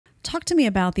Talk to me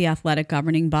about the athletic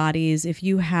governing bodies. If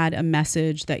you had a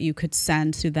message that you could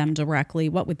send to them directly,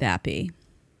 what would that be?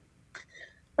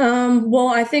 Well,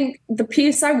 I think the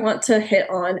piece I want to hit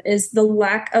on is the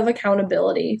lack of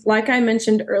accountability. Like I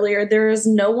mentioned earlier, there is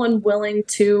no one willing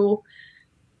to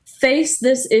face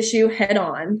this issue head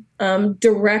on,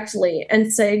 directly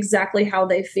and say exactly how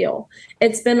they feel.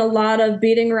 It's been a lot of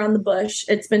beating around the bush.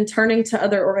 It's been turning to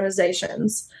other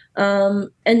organizations. And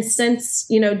since,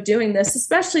 doing this,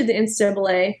 especially the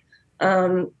NCAA,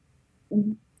 um,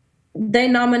 they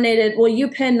nominated, well,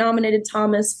 UPenn nominated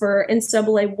Thomas for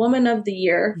NCAA Woman of the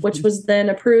Year, which was then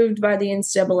approved by the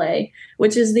NCAA,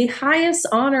 which is the highest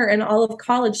honor in all of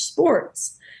college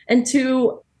sports. And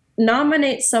to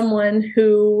nominate someone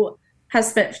who has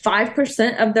spent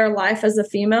 5% of their life as a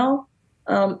female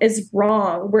is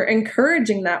wrong. We're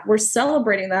encouraging that. We're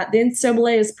celebrating that. The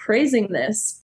NCAA is praising this.